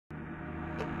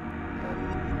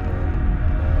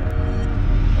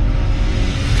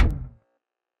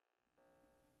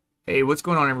Hey, what's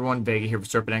going on everyone? Vega here for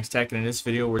Serpent Tech, and in this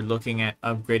video we're looking at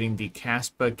upgrading the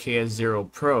Kaspa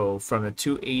KS0 Pro from the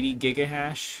 280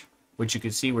 gigahash, which you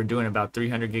can see we're doing about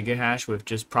 300 gigahash with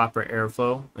just proper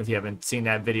airflow. If you haven't seen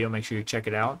that video, make sure you check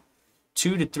it out.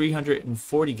 To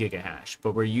 340 gigahash,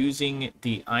 but we're using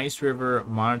the Iceriver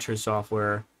monitor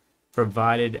software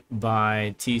provided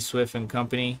by T-Swift and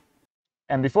Company.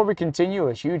 And before we continue,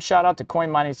 a huge shout out to Coin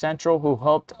Mining Central who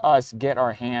helped us get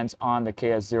our hands on the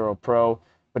KS0 Pro.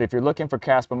 But if you're looking for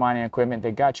Kaspa mining equipment,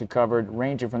 they got you covered,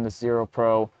 ranging from the 0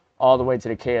 Pro all the way to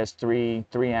the KS3,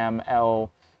 3M,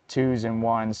 L, 2s and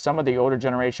 1s. Some of the older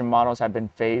generation models have been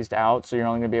phased out, so you're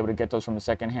only going to be able to get those from the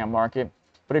secondhand market.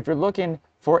 But if you're looking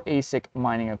for ASIC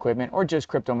mining equipment or just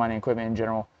crypto mining equipment in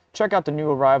general, check out the new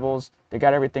arrivals. They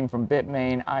got everything from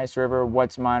Bitmain, Iceriver,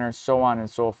 WhatsMiner, so on and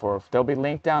so forth. They'll be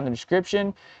linked down in the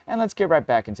description. And let's get right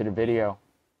back into the video.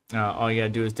 All you gotta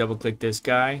do is double click this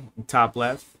guy, top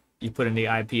left. You put in the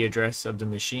IP address of the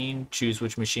machine, choose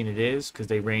which machine it is, because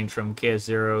they range from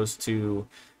KS0s to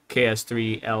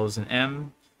KS3, Ls, and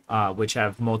M, which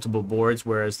have multiple boards,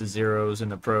 whereas the zeros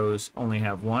and the pros only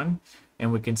have one.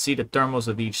 And we can see the thermals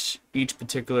of each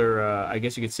particular, I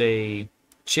guess you could say,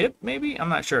 chip, maybe? I'm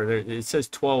not sure. It says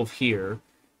 12 here.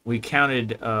 We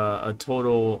counted a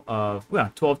total of,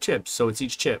 well, 12 chips, so it's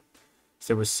each chip.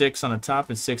 So there was 6 on the top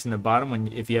and 6 in the bottom.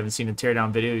 If you haven't seen the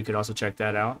teardown video, you could also check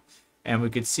that out. And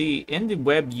we could see in the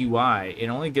web UI, it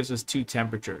only gives us 2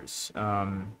 temperatures.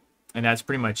 And that's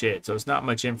pretty much it. So it's not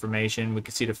much information. We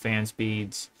can see the fan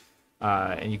speeds.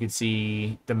 And you can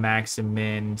see the max and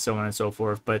min, so on and so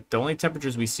forth. But the only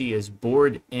temperatures we see is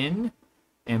board in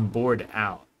and board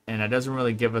out. And that doesn't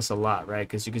really give us a lot, right?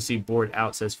 Because you can see board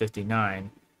out says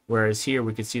 59. Whereas here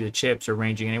we can see the chips are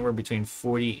ranging anywhere between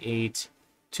 48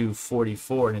 to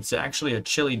 44. And it's actually a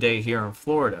chilly day here in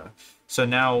Florida. So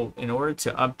now, in order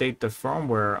to update the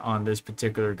firmware on this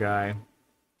particular guy,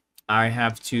 I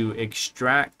have to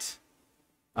extract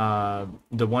the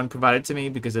one provided to me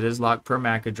because it is locked per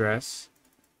MAC address.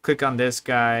 Click on this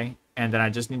guy, and then I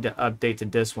just need to update to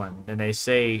this one. And they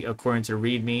say, according to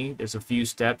README, there's a few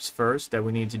steps first that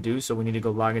we need to do. So we need to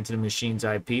go log into the machine's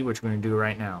IP, which we're going to do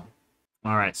right now.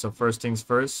 All right, so first things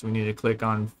first, we need to click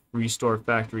on Restore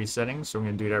Factory Settings. So we're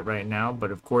going to do that right now.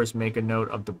 But of course, make a note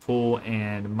of the pool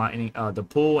and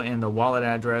the wallet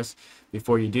address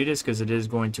before you do this, because it is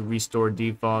going to restore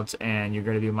defaults and you're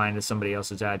going to be mining to somebody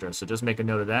else's address. So just make a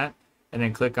note of that, and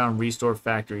then click on Restore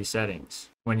Factory Settings.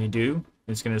 When you do,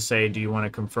 it's going to say, do you want to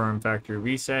confirm factory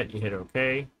reset? You hit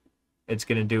OK. It's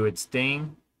going to do its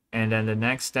thing. And then the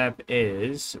next step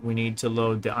is we need to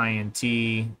load the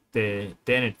the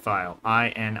init file,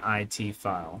 INIT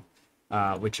file,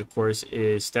 which of course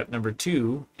is step number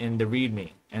 2 in the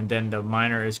README. And then the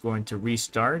miner is going to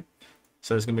restart.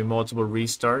 So there's going to be multiple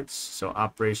restarts. So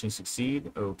operation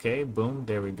succeed. Okay, boom,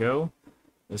 there we go.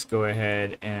 Let's go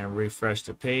ahead and refresh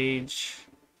the page.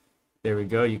 There we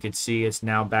go. You can see it's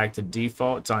now back to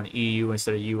default. It's on EU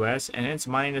instead of US, and it's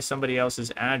mining to somebody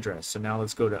else's address. So now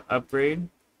let's go to upgrade.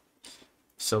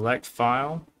 Select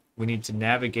file. We need to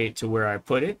navigate to where I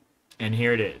put it, and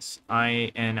here it is,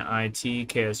 INIT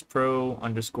KS Pro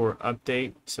 _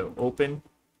 update. So open,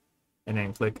 and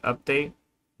then click update.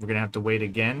 We're gonna have to wait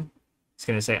again. It's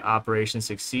gonna say operation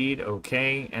succeed.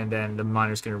 Okay, and then the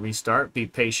miner's gonna restart. Be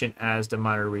patient as the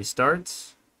miner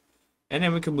restarts, and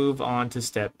then we can move on to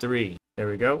step 3. There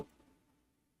we go.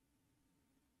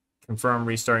 Confirm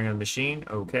restarting of the machine.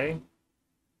 Okay.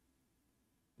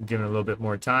 Give it a little bit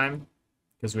more time,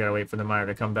 because we gotta wait for the miner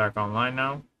to come back online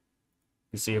now.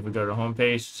 You see, if we go to the home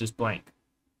page, it's just blank.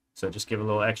 So just give it a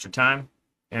little extra time.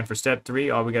 And for step 3,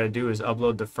 all we gotta do is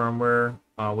upload the firmware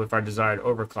with our desired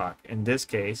overclock. In this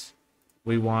case,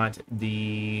 we want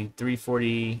the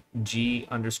 340G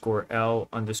 _ L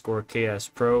 _ KS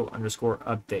Pro _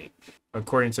 update.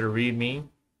 According to the README,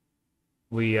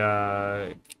 we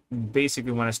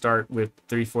basically want to start with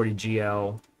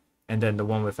 340GL, and then the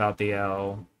one without the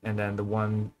L, and then the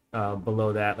one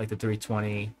below that, like the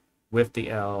 320 with the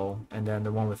L, and then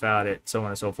the one without it, so on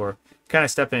and so forth. Kind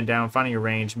of stepping it down, finding your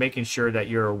range, making sure that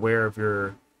you're aware of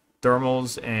your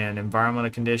thermals and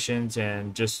environmental conditions,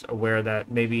 and just aware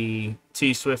that maybe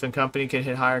T-Swift and Company can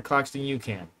hit higher clocks than you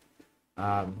can.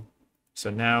 So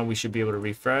now we should be able to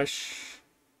refresh.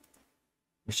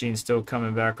 Machine's still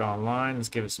coming back online. Let's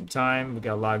give it some time. We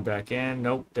got to log back in.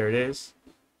 Nope, there it is.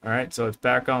 All right, so it's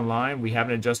back online. We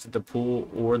haven't adjusted the pool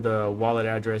or the wallet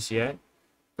address yet,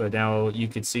 but now you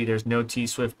can see there's no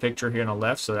T-Swift picture here on the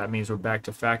left, so that means we're back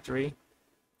to factory.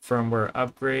 Firmware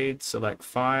upgrade, select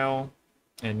file,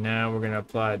 and now we're going to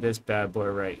apply this bad boy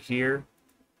right here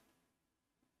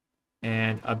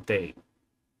and update.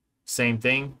 Same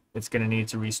thing, it's going to need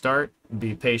to restart.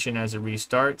 Be patient as it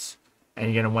restarts, and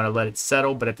you're going to want to let it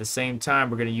settle. But at the same time,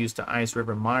 we're going to use the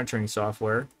Iceriver monitoring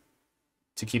software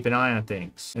to keep an eye on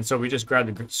things. And so we just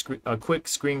grabbed a quick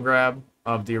screen grab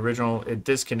of the original. It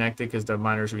disconnected because the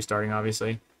monitor is restarting,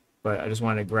 obviously. But I just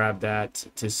wanted to grab that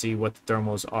to see what the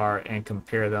thermals are and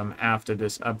compare them after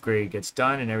this upgrade gets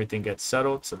done and everything gets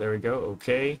settled. So there we go.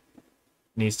 Okay.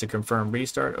 Needs to confirm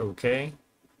restart. Okay.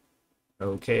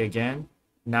 Okay again.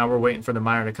 Now we're waiting for the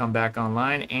monitor to come back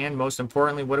online. And most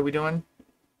importantly, what are we doing?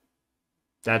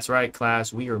 That's right,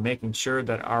 class. We are making sure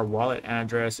that our wallet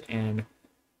address and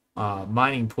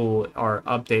mining pool are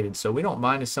updated so we don't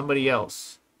mine as somebody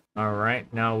else. All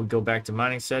right, now we go back to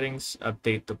mining settings,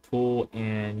 update the pool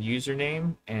and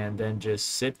username, and then just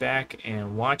sit back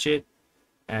and watch it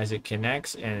as it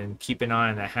connects and keep an eye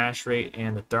on the hash rate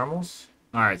and the thermals.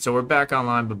 All right, so we're back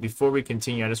online, but before we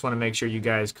continue, I just want to make sure you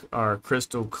guys are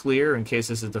crystal clear in case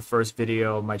this is the first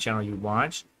video of my channel you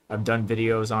watch. I've done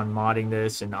videos on modding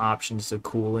this and options to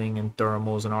cooling and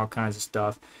thermals and all kinds of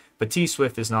stuff, but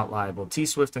T-Swift is not liable.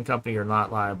 T-Swift and company are not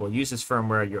liable. Use this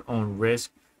firmware at your own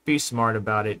risk. Be smart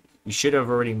about it. You should have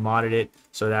already modded it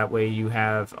so that way you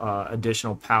have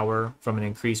additional power from an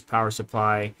increased power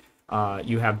supply.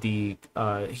 You have the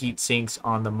heat sinks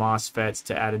on the MOSFETs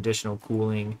to add additional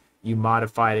cooling. You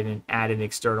modified it and added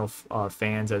external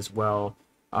fans as well.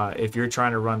 If you're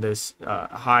trying to run this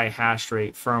high hash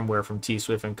rate firmware from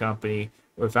T-Swift and company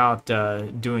without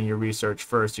doing your research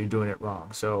first, you're doing it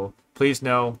wrong. So please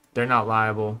know they're not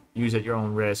liable. Use at your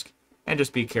own risk. And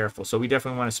just be careful. So we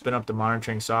definitely want to spin up the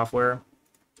monitoring software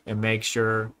and make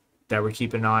sure that we're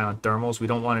keeping an eye on thermals. We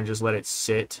don't want to just let it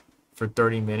sit for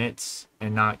 30 minutes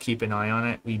and not keep an eye on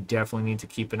it. We definitely need to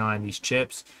keep an eye on these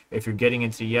chips. If you're getting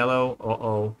into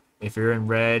yellow, if you're in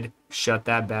red, shut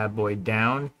that bad boy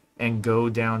down and go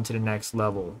down to the next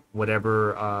level,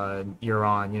 whatever you're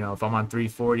on. You know, if I'm on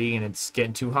 340 and it's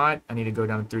getting too hot, I need to go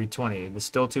down to 320. If it's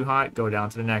still too hot, go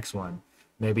down to the next one.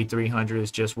 Maybe 300 is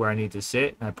just where I need to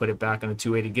sit, and I put it back on the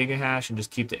 280 gigahash and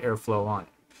just keep the airflow on it.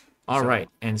 All right,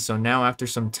 and so now after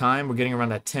some time, we're getting around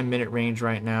that 10-minute range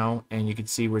right now, and you can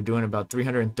see we're doing about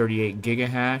 338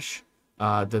 gigahash.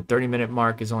 The 30-minute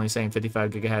mark is only saying 55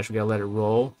 gigahash. We gotta let it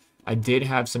roll. I did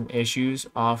have some issues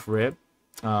off rip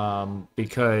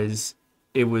because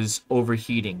it was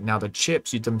overheating. Now the chips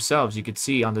themselves, you could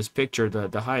see on this picture,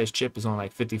 the highest chip is only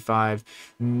like 55,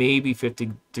 maybe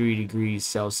 53 degrees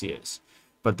Celsius.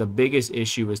 But the biggest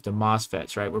issue is the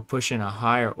MOSFETs, right? We're pushing a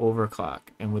higher overclock.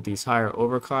 And with these higher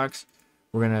overclocks,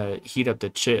 we're going to heat up the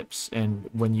chips. And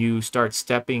when you start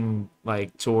stepping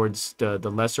like towards the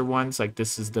lesser ones, like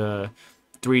this is the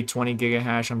 320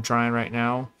 gigahash I'm trying right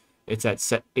now. It's at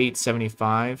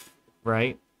 875,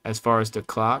 right? As far as the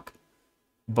clock.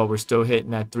 But we're still hitting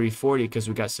that 340 because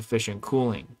we got sufficient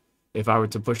cooling. If I were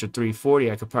to push to 340,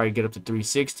 I could probably get up to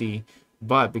 360.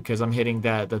 But because I'm hitting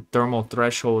the thermal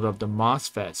threshold of the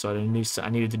MOSFET, so I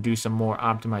needed to do some more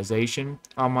optimization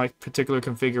on my particular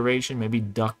configuration, maybe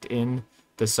duct in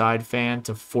the side fan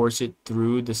to force it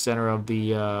through the center of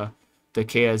the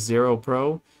KS0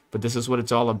 Pro. But this is what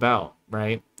it's all about,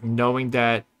 right? Knowing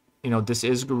that, you know, this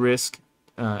is a risk,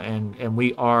 and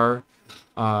we are,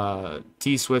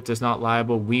 T-Swift is not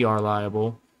liable, we are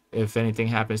liable. If anything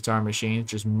happens to our machine,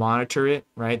 just monitor it,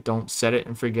 right? Don't set it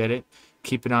and forget it.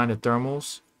 Keep an eye on the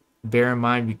thermals. Bear in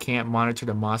mind, we can't monitor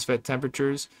the MOSFET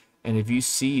temperatures. And if you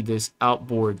see this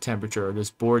outboard temperature or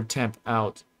this board temp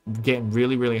out getting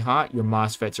really, really hot, your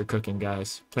MOSFETs are cooking,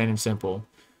 guys. Plain and simple.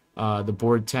 The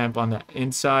board temp on the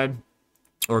inside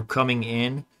or coming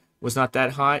in was not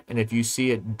that hot. And if you see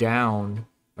it down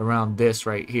around this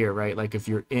right here, right? Like if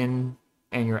your in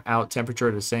and your out temperature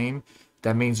are the same,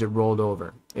 that means it rolled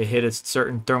over. It hit a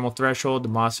certain thermal threshold. The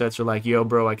MOSFETs are like, yo,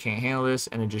 bro, I can't handle this.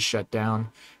 And it just shut down.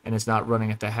 And it's not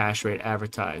running at the hash rate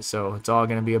advertised. So it's all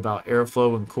going to be about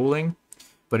airflow and cooling.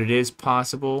 But it is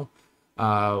possible.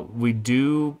 We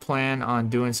do plan on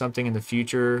doing something in the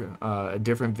future. A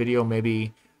different video,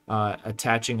 maybe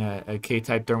attaching a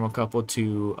K-type thermocouple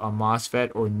to a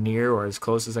MOSFET or near or as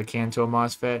close as I can to a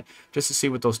MOSFET. Just to see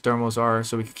what those thermals are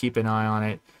so we can keep an eye on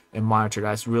it and monitor.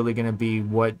 That's really going to be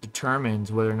what determines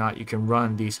whether or not you can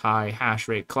run these high hash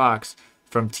rate clocks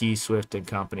from T-Swift and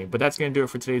company. But that's going to do it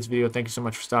for today's video. Thank you so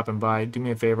much for stopping by. Do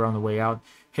me a favor on the way out.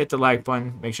 Hit the like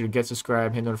button. Make sure to get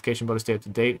subscribed. Hit the notification bell to stay up to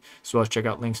date. As well as check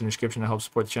out links in the description to help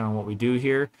support the channel and what we do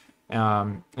here.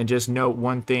 And just note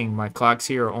one thing. My clocks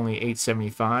here are only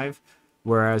 875.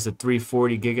 Whereas the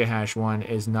 340 gigahash one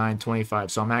is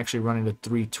 925. So I'm actually running the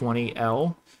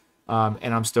 320L.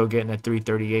 And I'm still getting a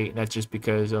 338. That's just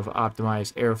because of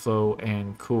optimized airflow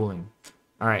and cooling.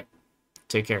 All right.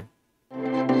 Take care.